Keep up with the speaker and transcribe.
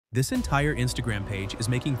This entire Instagram page is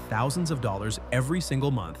making thousands of dollars every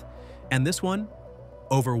single month, and this one,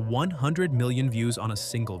 over 100 million views on a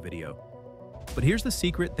single video. But here's the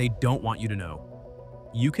secret they don't want you to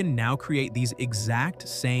know. You can now create these exact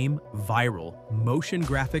same viral motion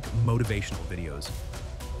graphic motivational videos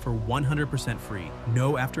for 100% free.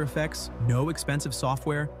 No After Effects, no expensive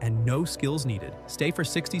software, and no skills needed. Stay for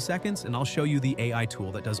 60 seconds and I'll show you the AI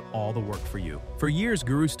tool that does all the work for you. For years,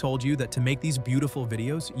 gurus told you that to make these beautiful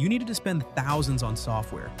videos, you needed to spend thousands on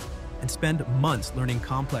software and spend months learning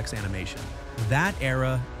complex animation. That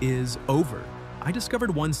era is over. I discovered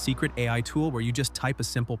one secret AI tool where you just type a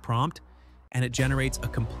simple prompt and it generates a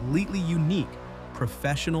completely unique,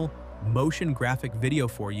 professional, motion graphic video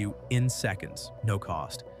for you in seconds, no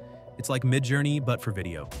cost. It's like Midjourney, but for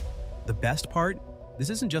video. The best part? This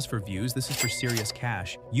isn't just for views, this is for serious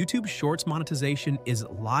cash. YouTube Shorts monetization is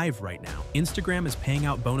live right now. Instagram is paying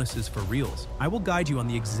out bonuses for Reels. I will guide you on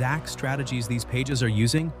the exact strategies these pages are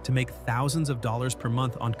using to make thousands of dollars per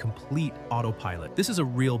month on complete autopilot. This is a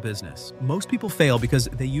real business. Most people fail because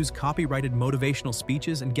they use copyrighted motivational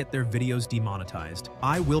speeches and get their videos demonetized.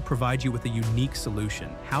 I will provide you with a unique solution: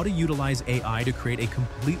 how to utilize AI to create a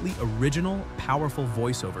completely original, powerful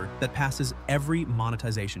voiceover that passes every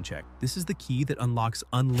monetization check. This is the key that unlocks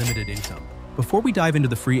unlimited income. Before we dive into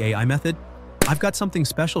the free AI method, I've got something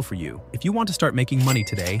special for you. If you want to start making money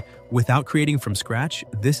today without creating from scratch,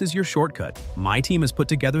 this is your shortcut. My team has put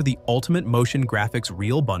together the ultimate motion graphics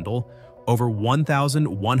reel bundle, over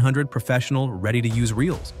 1,100 professional, ready-to-use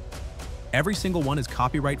reels. Every single one is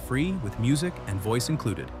copyright-free with music and voice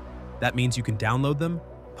included. That means you can download them,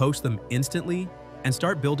 post them instantly, and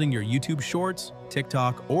start building your YouTube Shorts,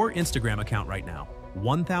 TikTok, or Instagram account right now.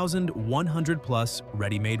 1,100 plus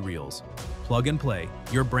ready-made reels. Plug and play,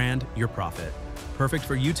 your brand, your profit. Perfect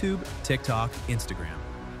for YouTube, TikTok, Instagram.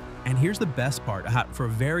 And here's the best part: for a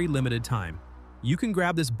very limited time, you can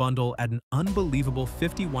grab this bundle at an unbelievable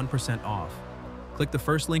 51% off. Click the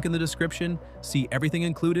first link in the description, see everything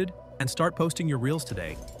included, and start posting your reels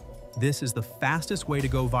today. This is the fastest way to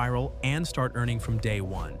go viral and start earning from day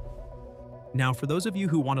one. Now, for those of you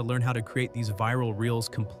who want to learn how to create these viral reels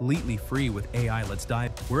completely free with AI, let's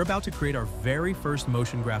dive. We're about to create our very first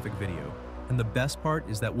motion graphic video. And the best part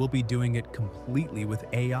is that we'll be doing it completely with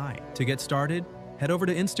AI. To get started, head over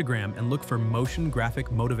to Instagram and look for motion graphic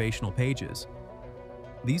motivational pages.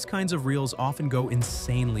 These kinds of reels often go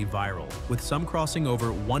insanely viral, with some crossing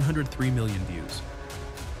over 103 million views.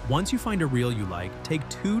 Once you find a reel you like, take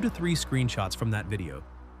 2 to 3 screenshots from that video.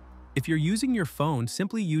 If you're using your phone,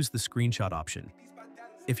 simply use the screenshot option.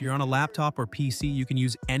 If you're on a laptop or PC, you can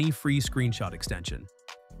use any free screenshot extension.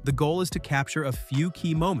 The goal is to capture a few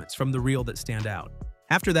key moments from the reel that stand out.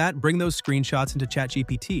 After that, bring those screenshots into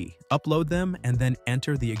ChatGPT, upload them, and then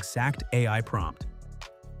enter the exact AI prompt.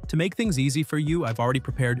 To make things easy for you, I've already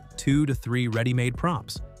prepared 2 to 3 ready-made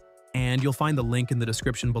prompts, and you'll find the link in the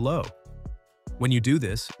description below. When you do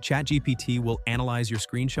this, ChatGPT will analyze your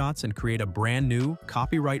screenshots and create a brand new,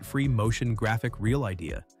 copyright-free motion graphic reel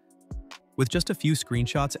idea. With just a few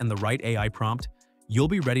screenshots and the right AI prompt, you'll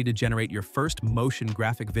be ready to generate your first motion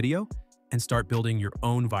graphic video and start building your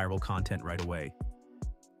own viral content right away.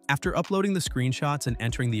 After uploading the screenshots and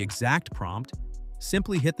entering the exact prompt,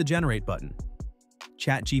 simply hit the Generate button.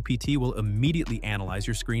 ChatGPT will immediately analyze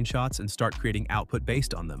your screenshots and start creating output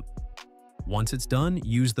based on them. Once it's done,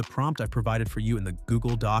 use the prompt I've provided for you in the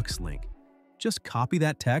Google Docs link. Just copy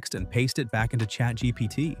that text and paste it back into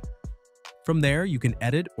ChatGPT. From there, you can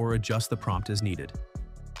edit or adjust the prompt as needed.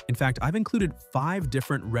 In fact, I've included 5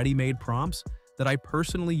 different ready-made prompts that I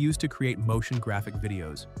personally use to create motion graphic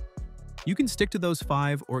videos. You can stick to those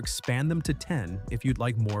 5 or expand them to 10 if you'd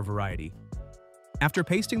like more variety. After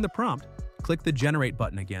pasting the prompt, click the Generate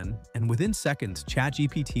button again, and within seconds,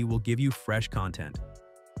 ChatGPT will give you fresh content.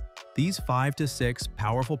 These 5 to 6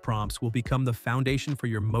 powerful prompts will become the foundation for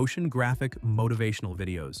your motion graphic motivational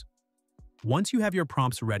videos. Once you have your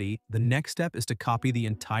prompts ready, the next step is to copy the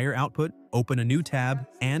entire output, open a new tab,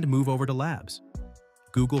 and move over to Labs.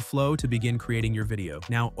 Google Flow to begin creating your video.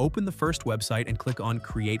 Now open the first website and click on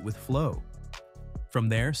Create with Flow. From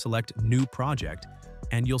there, select New Project,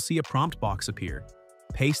 and you'll see a prompt box appear.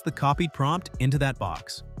 Paste the copied prompt into that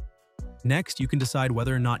box. Next, you can decide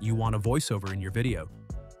whether or not you want a voiceover in your video.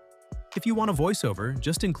 If you want a voiceover,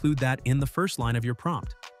 just include that in the first line of your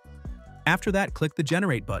prompt. After that, click the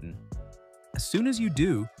Generate button. As soon as you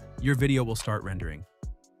do, your video will start rendering.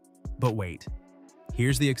 But wait,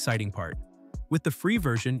 here's the exciting part. With the free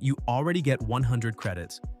version, you already get 100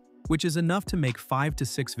 credits, which is enough to make 5 to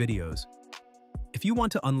 6 videos. If you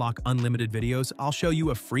want to unlock unlimited videos, I'll show you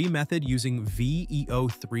a free method using VEO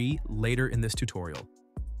 3 later in this tutorial.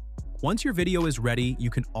 Once your video is ready, you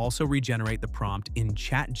can also regenerate the prompt in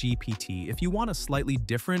ChatGPT if you want a slightly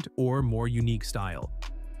different or more unique style.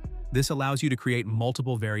 This allows you to create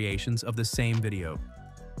multiple variations of the same video.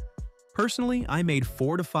 Personally, I made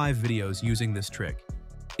 4 to 5 videos using this trick.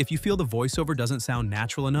 If you feel the voiceover doesn't sound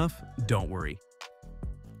natural enough, don't worry.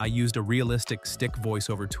 I used a realistic stick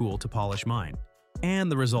voiceover tool to polish mine,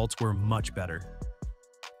 and the results were much better.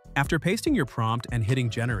 After pasting your prompt and hitting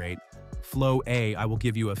generate, Flow AI will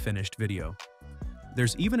give you a finished video.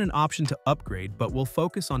 There's even an option to upgrade, but we'll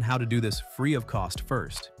focus on how to do this free of cost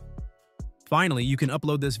first. Finally, you can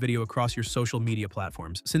upload this video across your social media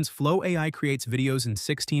platforms. Since Flow AI creates videos in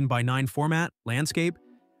 16:9 format, landscape,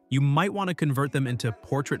 you might want to convert them into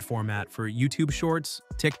portrait format for YouTube Shorts,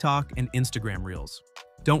 TikTok, and Instagram Reels.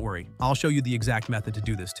 Don't worry, I'll show you the exact method to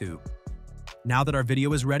do this too. Now that our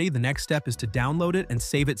video is ready, the next step is to download it and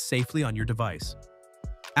save it safely on your device.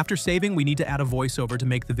 After saving, we need to add a voiceover to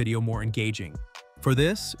make the video more engaging. For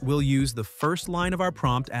this, we'll use the first line of our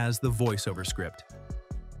prompt as the voiceover script.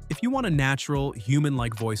 If you want a natural,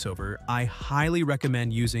 human-like voiceover, I highly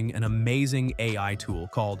recommend using an amazing AI tool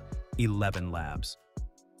called Elevenlabs.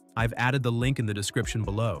 I've added the link in the description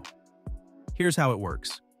below. Here's how it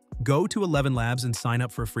works. Go to Elevenlabs and sign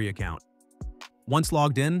up for a free account. Once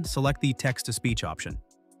logged in, select the text-to-speech option.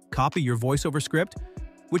 Copy your voiceover script,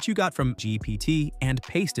 which you got from GPT, and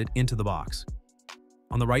paste it into the box.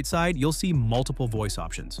 On the right side, you'll see multiple voice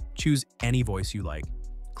options. Choose any voice you like.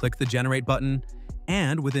 Click the Generate button,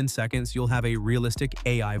 and within seconds, you'll have a realistic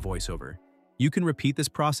AI voiceover. You can repeat this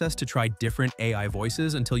process to try different AI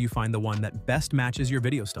voices until you find the one that best matches your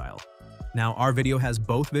video style. Now, our video has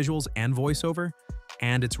both visuals and voiceover,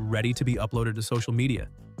 and it's ready to be uploaded to social media.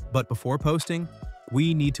 But before posting,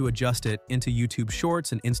 we need to adjust it into YouTube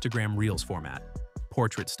Shorts and Instagram Reels format,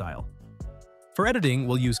 portrait style. For editing,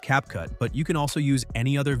 we'll use CapCut, but you can also use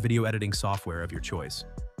any other video editing software of your choice.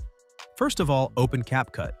 First of all, open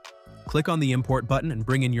CapCut. Click on the Import button and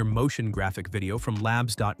bring in your motion graphic video from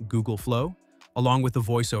labs.google Flow, along with the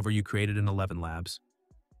voiceover you created in Elevenlabs.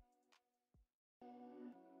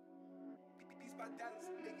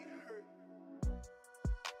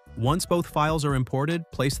 Once both files are imported,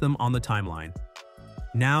 place them on the timeline.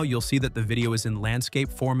 Now you'll see that the video is in landscape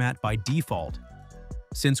format by default.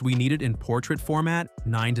 Since we need it in portrait format,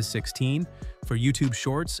 9:16, for YouTube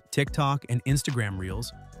Shorts, TikTok, and Instagram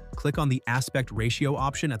Reels, click on the aspect ratio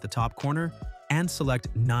option at the top corner and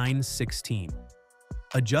select 9:16.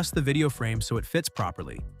 Adjust the video frame so it fits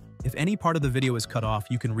properly. If any part of the video is cut off,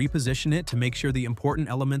 you can reposition it to make sure the important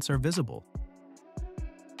elements are visible.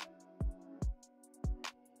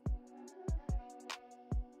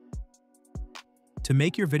 To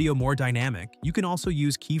make your video more dynamic, you can also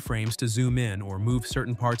use keyframes to zoom in or move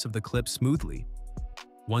certain parts of the clip smoothly.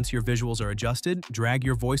 Once your visuals are adjusted, drag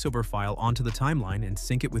your voiceover file onto the timeline and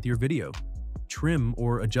sync it with your video. Trim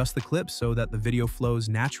or adjust the clip so that the video flows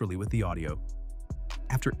naturally with the audio.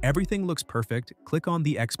 After everything looks perfect, click on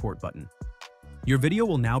the Export button. Your video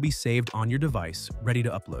will now be saved on your device, ready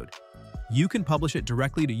to upload. You can publish it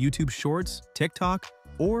directly to YouTube Shorts, TikTok,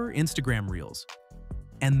 or Instagram Reels.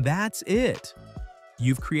 And that's it!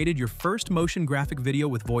 You've created your first motion graphic video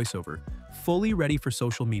with voiceover, fully ready for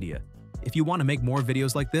social media. If you want to make more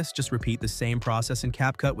videos like this, just repeat the same process in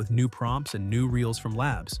CapCut with new prompts and new reels from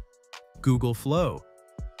Labs. Google Flow.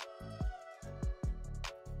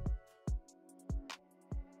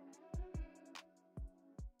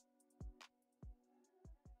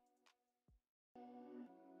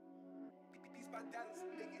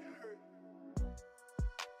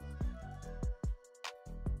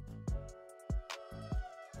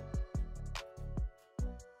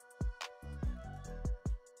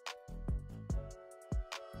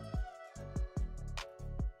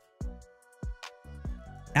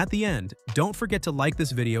 At the end, don't forget to like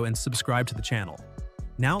this video and subscribe to the channel.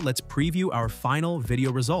 Now let's preview our final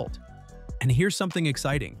video result. And here's something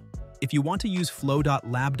exciting. If you want to use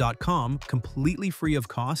flow.lab.com completely free of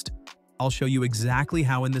cost, I'll show you exactly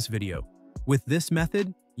how in this video. With this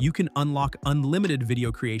method, you can unlock unlimited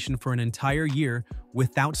video creation for an entire year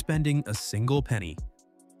without spending a single penny.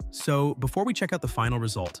 So before we check out the final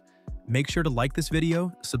result, make sure to like this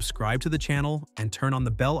video, subscribe to the channel, and turn on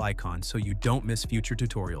the bell icon so you don't miss future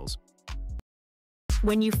tutorials.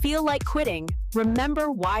 When you feel like quitting,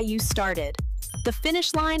 remember why you started. The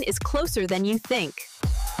finish line is closer than you think.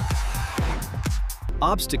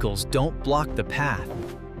 Obstacles don't block the path.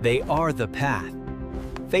 They are the path.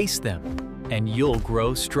 Face them, and you'll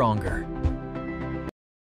grow stronger.